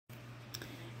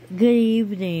Good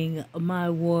evening, my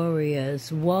warriors.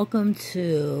 Welcome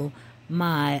to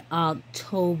my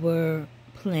October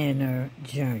planner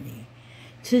journey.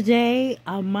 Today,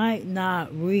 I might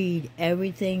not read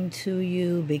everything to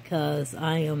you because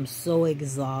I am so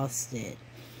exhausted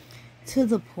to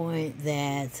the point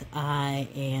that I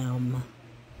am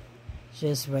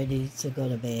just ready to go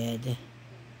to bed.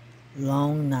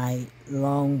 Long night,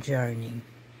 long journey.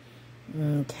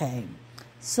 Okay.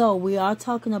 So we are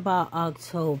talking about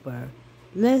October.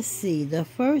 Let's see. The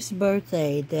first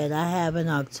birthday that I have in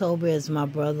October is my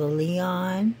brother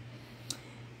Leon.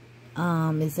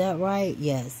 Is that right?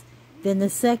 Yes. Then the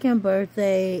second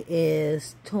birthday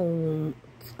is Twyla.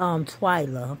 I'm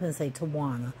gonna say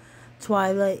Tawana.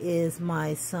 Twyla is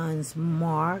my son's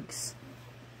Mark's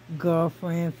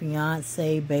girlfriend,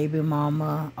 fiance, baby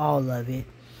mama, all of it.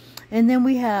 And then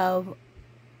we have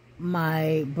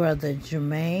my brother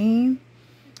Jermaine.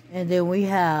 And then we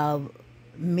have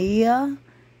Mia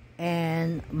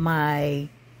and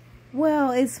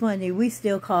it's funny, we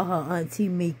still call her Auntie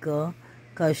Mika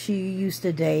because she used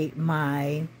to date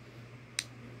my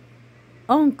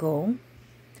uncle.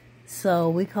 So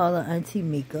we call her Auntie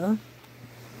Mika.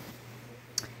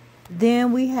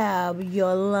 Then we have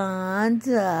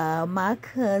Yolanda, my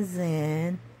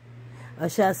cousin, or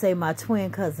should I say my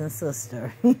twin cousin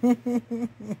sister.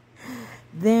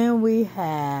 Then we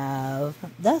have,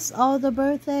 that's all the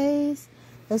birthdays.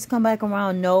 Let's come back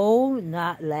around. No,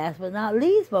 not last but not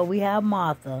least, but we have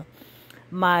Martha,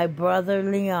 my brother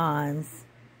Leon's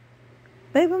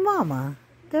baby mama.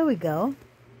 There we go.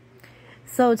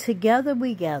 So together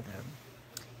we gather.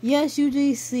 Yes, you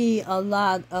do see a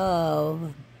lot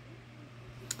of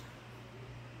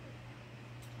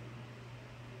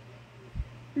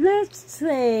let's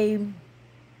say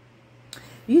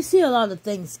you see a lot of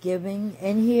Thanksgiving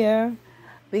in here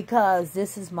because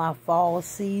this is my fall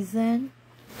season.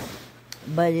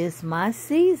 But it's my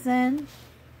season.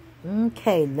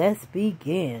 Okay, let's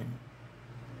begin.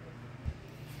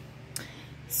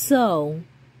 So,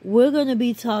 we're going to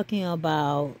be talking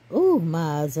about... Ooh,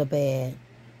 my eyes are bad.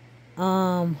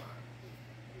 Let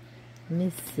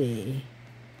me see.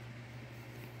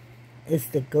 It's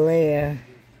the glare.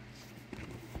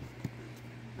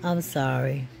 I'm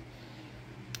sorry.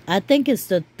 I think it's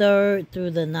the 3rd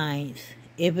through the 9th.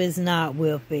 If it's not,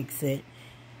 we'll fix it.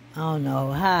 I don't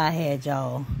know how I had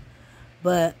y'all.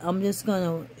 But I'm just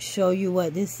going to show you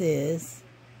what this is.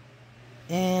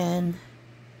 And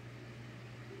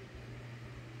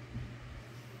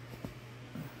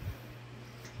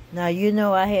now, you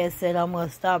know I had said I'm going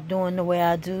to stop doing the way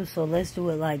I do. So let's do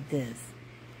it like this.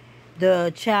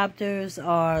 The chapters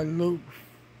are Luke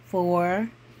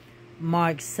 4,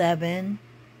 Mark 7.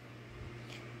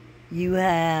 You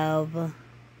have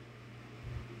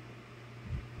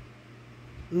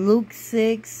Luke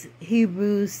 6,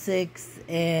 Hebrews 6,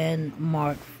 and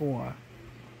Mark 4.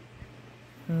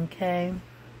 Okay.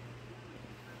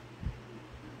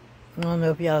 I don't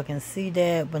know if y'all can see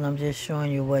that, but I'm just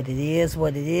showing you what it is,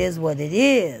 what it is, what it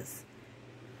is.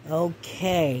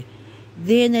 Okay.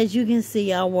 Then, as you can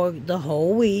see, I worked the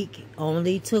whole week.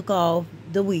 Only took off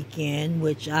the weekend,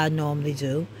 which I normally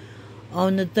do.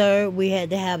 On the 3rd, we had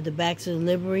to have the Baxter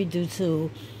delivery due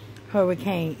to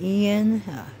Hurricane Ian.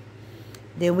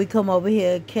 Then we come over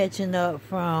here catching up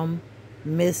from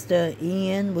Mr.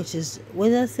 Ian, which is, what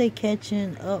did I say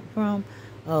catching up from?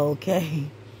 Oh, okay.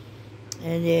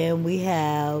 And then we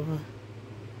have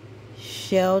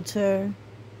Shelter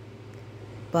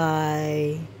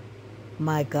by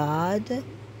My God.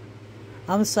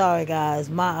 I'm sorry, guys.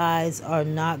 My eyes are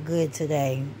not good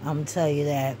today. I'm going to tell you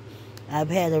that. I've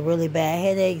had a really bad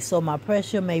headache, so my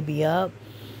pressure may be up.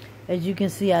 As you can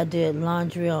see, I did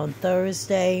laundry on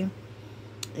Thursday.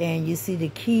 And you see the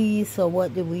keys. So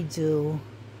what did we do?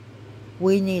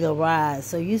 We need a ride.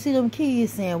 So you see them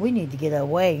keys saying we need to get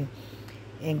away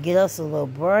and get us a little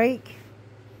break.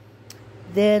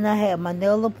 Then I had my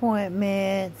nail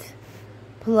appointment.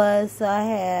 Plus I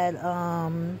had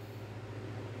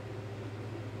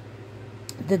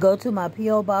to go to my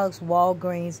P.O. Box,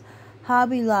 Walgreens,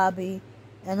 Hobby Lobby,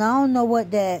 and I don't know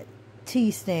what that T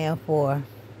stand for.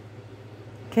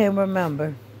 Can't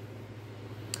remember.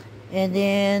 And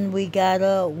then we got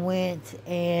up, went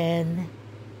and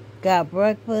got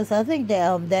breakfast. I think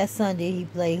that Sunday he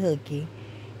played hooky.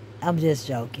 I'm just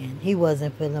joking. He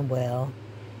wasn't feeling well.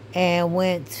 And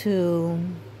went to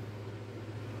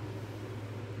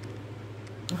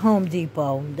Home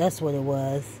Depot. That's what it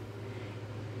was.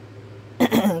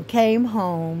 Came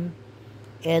home.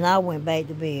 And I went back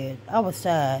to bed. I was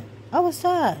tired.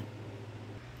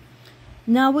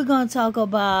 Now we're going to talk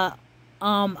about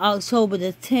October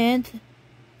the 10th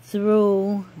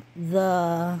through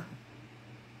the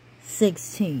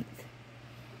 16th.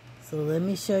 So let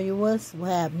me show you what's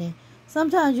happening.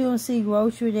 Sometimes you don't see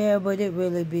grocery there, but it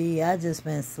really be. I just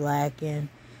been slacking.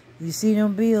 You see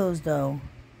them bills though.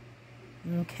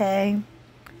 Okay.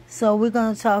 So we're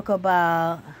going to talk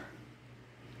about,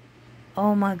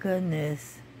 oh my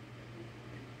goodness.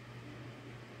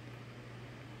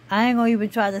 I ain't going to even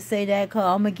try to say that because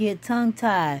I'm going to get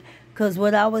tongue-tied. Because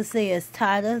what I would say is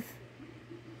Titus.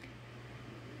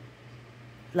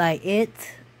 Like it,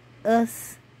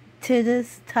 us,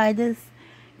 Titus, Titus.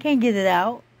 Can't get it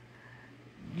out.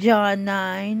 John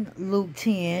 9, Luke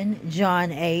 10,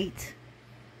 John 8,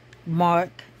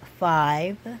 Mark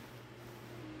 5.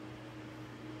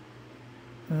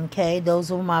 Okay, those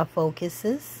were my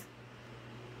focuses.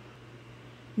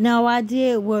 Now, I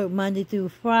did work Monday through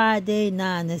Friday,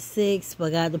 9 to 6, but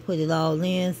I got to put it all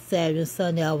in. Saturday and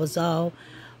Sunday, I was off.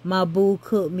 My boo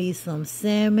cooked me some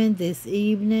salmon this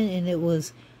evening, and it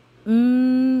was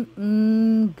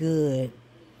good.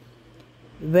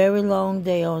 Very long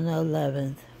day on the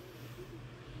 11th.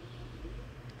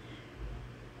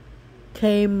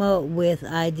 Came up with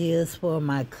ideas for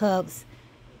my cups.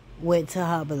 Went to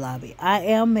Hobby Lobby. I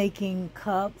am making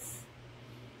cups.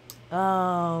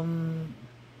 Let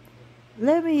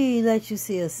me let you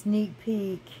see a sneak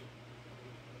peek.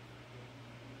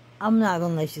 I'm not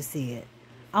going to let you see it.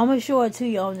 I'm going to show it to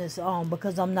you on its own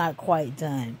because I'm not quite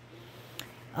done.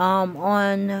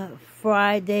 On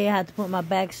Friday, I had to put my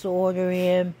Baxter order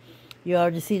in. You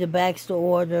already see the Baxter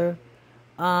order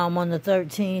on the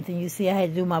 13th. And you see I had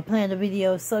to do my planner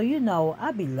video. So, you know,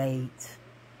 I'll be late.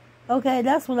 Okay,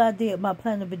 that's what I did, my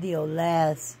planner video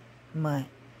last month.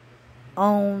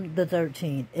 On the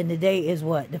 13th. And the day is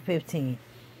what? The 15th.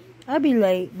 I'll be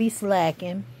late, be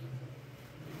slacking.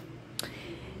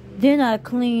 Then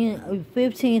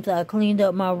 15th, I cleaned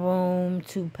up my room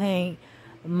to paint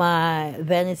my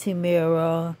vanity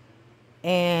mirror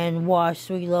and wash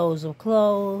 3 loads of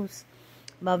clothes.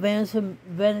 My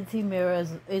vanity mirror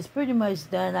is pretty much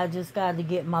done. I just got to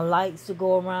get my lights to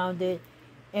go around it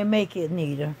and make it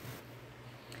neater.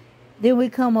 Then we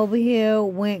come over here,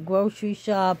 went grocery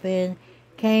shopping,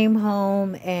 came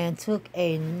home, and took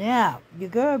a nap. Your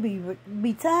girl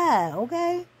be tired,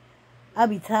 okay? I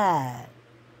be tired.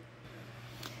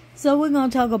 So we're going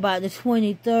to talk about the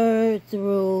 23rd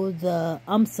through the,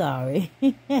 I'm sorry.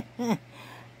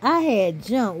 I had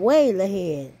jumped way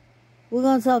ahead. We're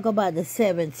going to talk about the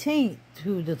 17th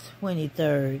through the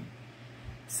 23rd.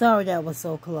 Sorry that was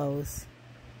so close.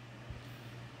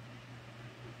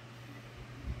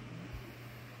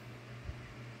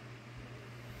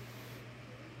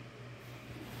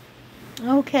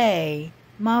 Okay,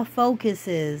 my focus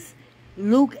is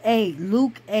Luke 8,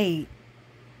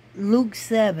 Luke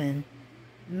 7,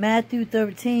 Matthew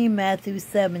 13, Matthew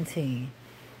 17.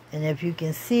 And if you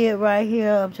can see it right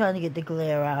here, I'm trying to get the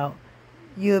glare out.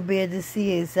 You'll be able to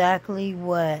see exactly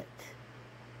what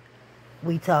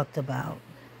we talked about.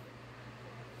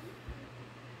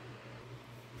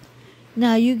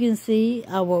 Now you can see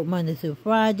I worked Monday through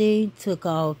Friday, took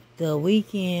off the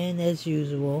weekend as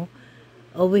usual.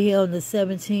 Over here on the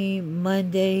 17th,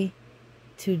 Monday,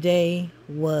 today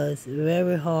was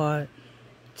very hard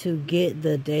to get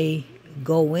the day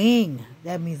going.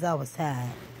 That means I was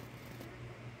tired.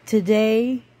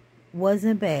 Today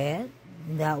wasn't bad.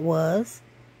 That was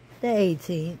the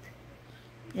 18th.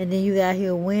 And then you got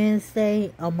here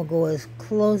Wednesday. I'm going to go as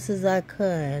close as I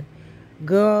can.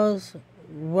 Girls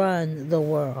run the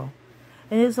world.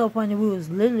 And it's so funny. We was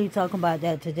literally talking about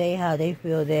that today. How they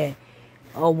feel that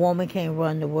a woman can't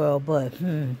run the world. But,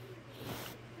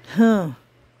 the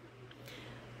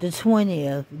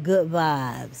 20th, good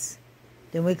vibes.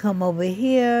 Then we come over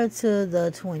here to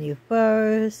the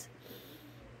 21st.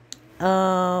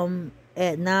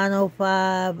 At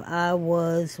 9:05, I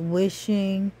was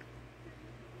wishing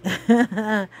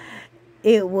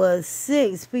it was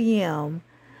 6 p.m.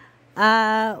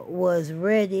 I was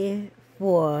ready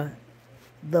for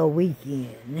the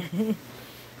weekend.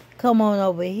 Come on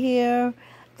over here.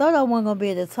 Thought I wasn't going to be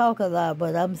able to talk a lot,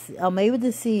 but I'm able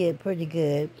to see it pretty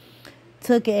good.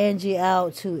 Took Angie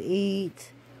out to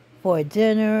eat for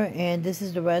dinner, and this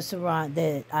is the restaurant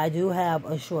that I do have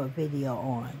a short video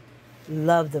on.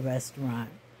 Love the restaurant.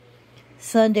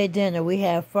 Sunday dinner, we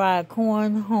have fried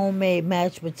corn, homemade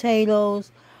mashed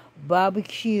potatoes,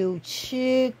 barbecue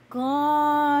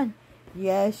chicken.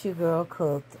 Yes, your girl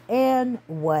cooked. And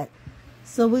what?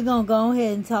 So we're going to go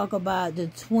ahead and talk about the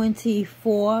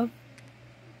 24th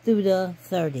through the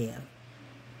 30th.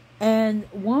 And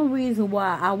one reason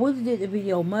why I would have did the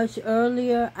video much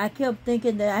earlier, I kept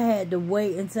thinking that I had to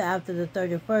wait until after the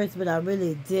 31st, but I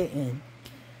really didn't.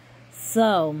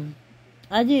 So,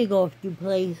 I did go a few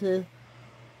places.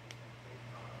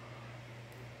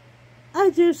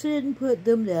 I just didn't put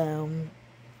them down.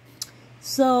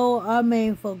 So, our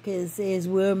main focus is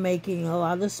we're making a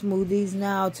lot of smoothies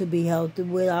now to be healthy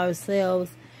with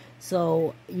ourselves.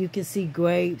 So, you can see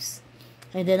grapes.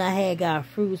 And then I had got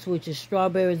fruits, which is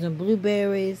strawberries and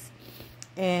blueberries.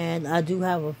 And I do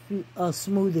have a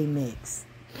smoothie mix.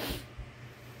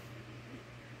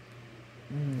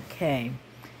 Okay.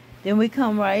 Then we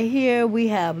come right here. We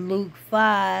have Luke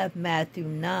 5, Matthew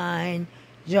 9,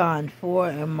 John 4,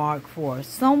 and Mark 4.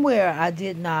 Somewhere I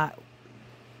did not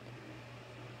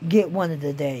get one of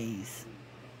the days.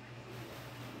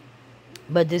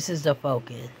 But this is the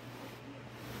focus.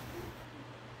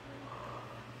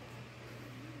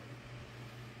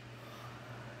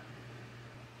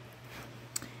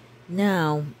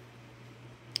 Now,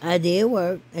 I did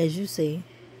work, as you see.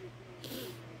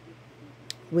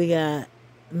 We got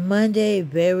Monday,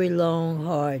 very long,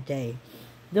 hard day.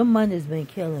 The Monday's been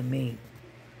killing me.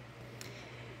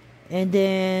 And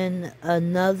then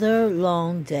another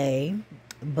long day,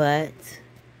 but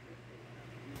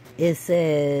it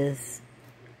says,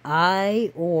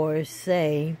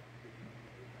 say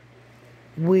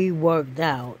we worked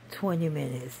out 20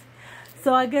 minutes.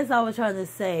 So I guess I was trying to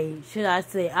say, should I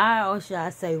say I or should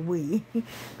I say we?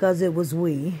 Because it was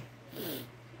we.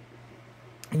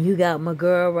 And you got my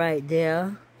girl right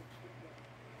there.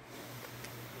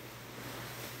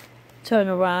 Turn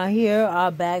around here.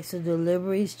 Our backs of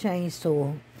deliveries changed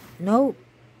to... Nope.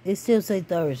 It still say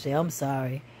Thursday. I'm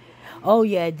sorry. Oh,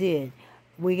 yeah, it did.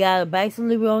 We got a back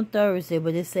delivery on Thursday,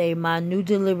 but it say my new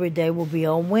delivery day will be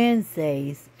on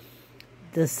Wednesdays.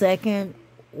 The second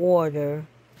order...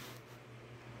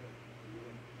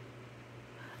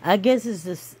 I guess it's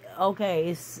this. Okay,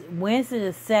 it's Wednesday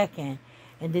the 2nd,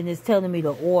 and then it's telling me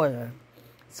the order.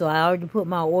 So I already put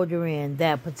my order in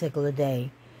that particular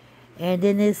day. And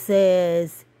then it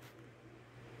says,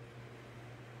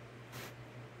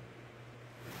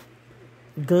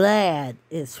 glad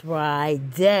it's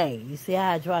Friday. You see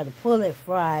how I tried to pull it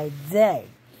Friday.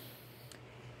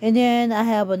 And then I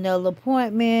have another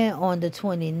appointment on the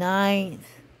 29th.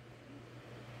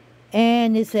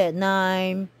 And it's at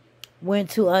 9.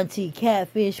 Went to Auntie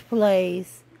Catfish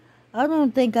Place. I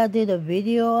don't think I did a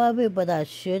video of it, but I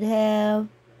should have.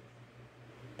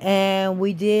 And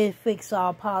we did fix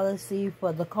our policy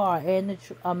for the car and the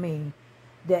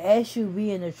the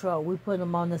SUV and the truck. We put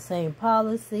them on the same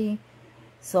policy,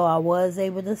 so I was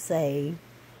able to save.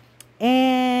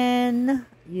 And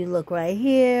you look right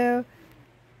here.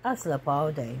 I slept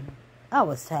all day. I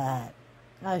was tired.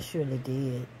 I surely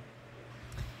did.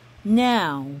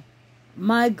 Now,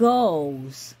 my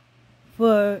goals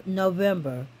for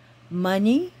November.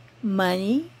 Money,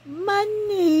 money,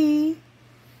 money.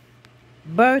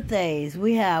 Birthdays.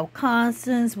 We have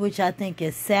Constance, which I think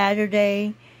is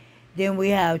Saturday. Then we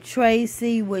have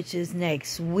Tracy, which is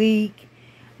next week.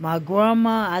 My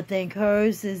grandma, I think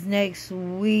hers is next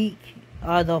week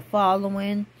or the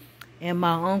following. And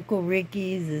my Uncle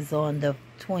Ricky's is on the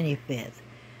 25th.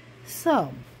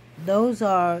 So, those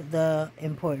are the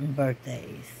important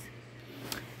birthdays.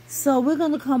 So we're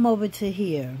going to come over to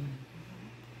here.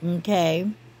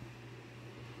 Okay.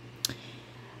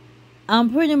 I'm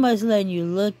pretty much letting you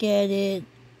look at it.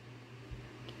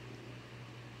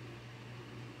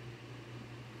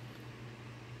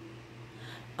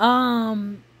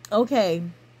 Okay.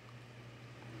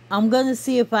 I'm going to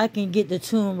see if I can get the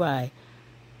tune right.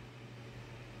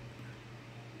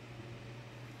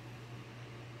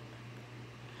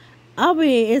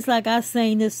 It's like I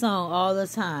sing this song all the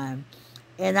time.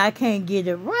 And I can't get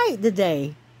it right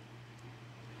today.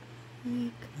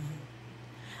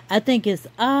 I think it's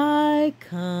I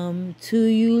come to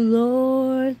you,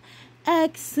 Lord,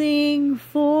 asking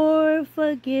for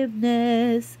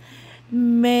forgiveness.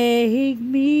 Make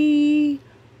me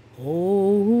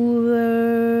over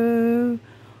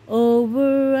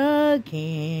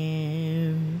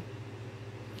again.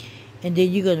 And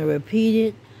then you're going to repeat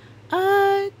it.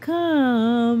 I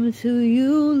come to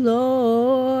you,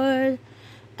 Lord,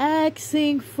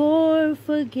 asking for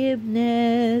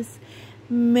forgiveness.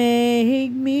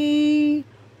 Make me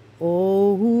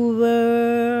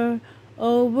over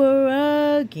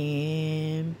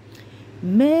again.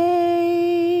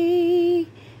 Make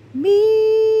me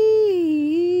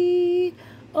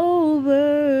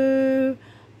over.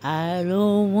 I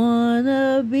don't want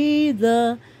to be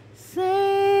the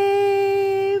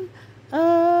same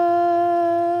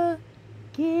again.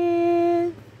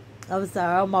 I'm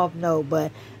sorry, I'm off note,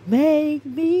 but make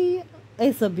me.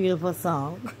 It's a beautiful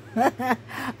song.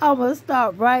 I'm going to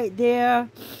stop right there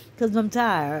because I'm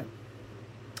tired.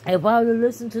 If I would have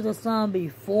listened to the song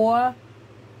before,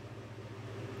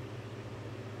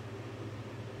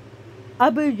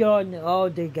 I've been yawning all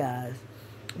day, guys.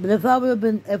 But if I would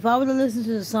have listened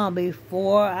to the song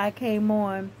before I came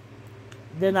on,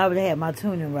 then I would have had my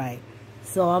tuning right.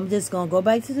 So I'm just gonna go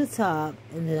back to the top,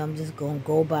 and then I'm just gonna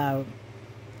go by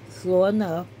slow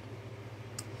enough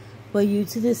for you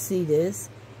to see this.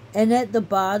 And at the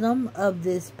bottom of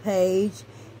this page,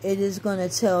 it is gonna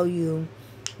tell you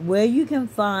where you can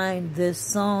find this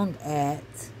song at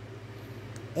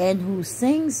and who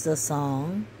sings the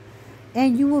song.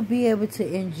 And you will be able to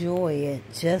enjoy it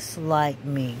just like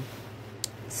me.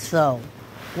 So,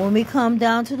 when we come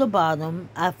down to the bottom,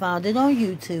 I found it on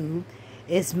YouTube.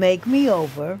 It's Make Me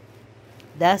Over.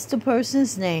 That's the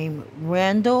person's name.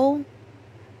 Randall,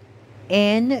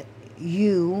 Nunn,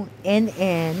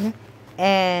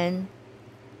 and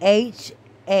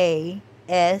Hasan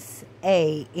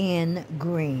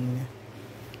Green.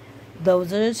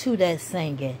 Those are the two that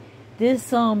sang it. This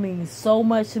song means so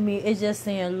much to me. It's just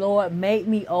saying, Lord, make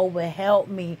me over. Help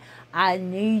me. I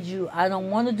need you. I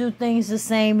don't want to do things the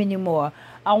same anymore.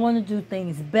 I want to do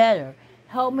things better.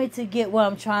 Help me to get where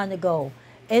I'm trying to go.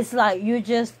 It's like you're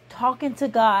just talking to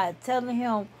God, telling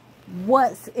him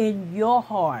what's in your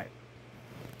heart.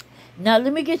 Now,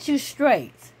 let me get you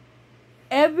straight.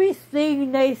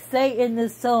 Everything they say in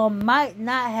this song might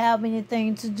not have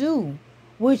anything to do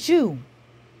with you.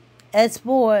 As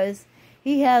far as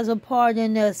he has a part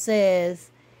in there that says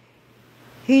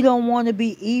he don't want to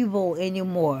be evil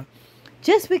anymore.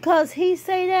 Just because he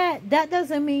say that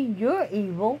doesn't mean you're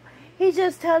evil. He's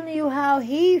just telling you how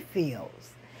he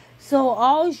feels. So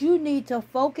all you need to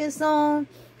focus on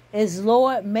is,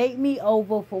 Lord, make me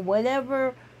over for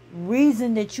whatever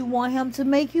reason that you want him to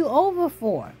make you over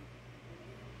for.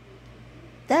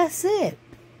 That's it.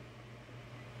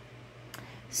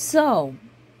 So,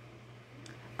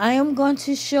 I am going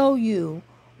to show you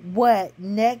what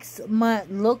next month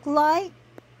look like,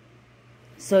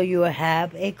 so you'll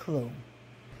have a clue.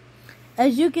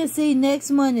 As you can see,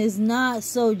 next month is not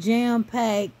so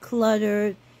jam-packed,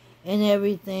 cluttered, and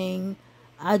everything.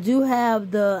 I think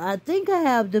I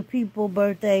have the people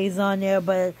birthdays on there,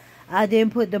 but I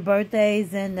didn't put the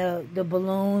birthdays and the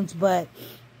balloons. But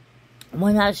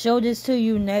when I show this to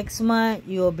you next month,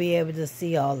 you'll be able to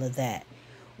see all of that.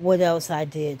 What else I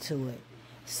did to it.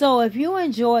 So if you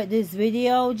enjoyed this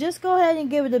video, just go ahead and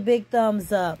give it a big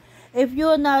thumbs up. If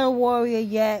you're not a warrior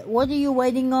yet, what are you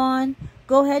waiting on?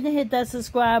 Go ahead and hit that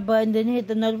subscribe button, then hit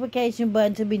the notification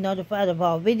button to be notified of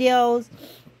all videos.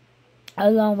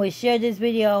 Along with share this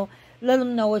video, let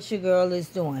them know what your girl is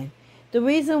doing. The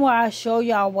reason why I show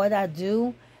y'all what I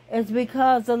do is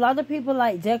because a lot of people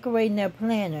like decorating their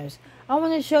planners. I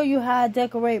want to show you how I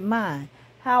decorate mine.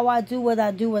 How I do what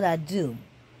I do.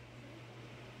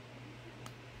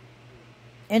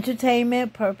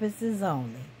 Entertainment purposes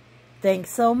only. Thanks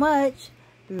so much.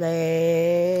 Later.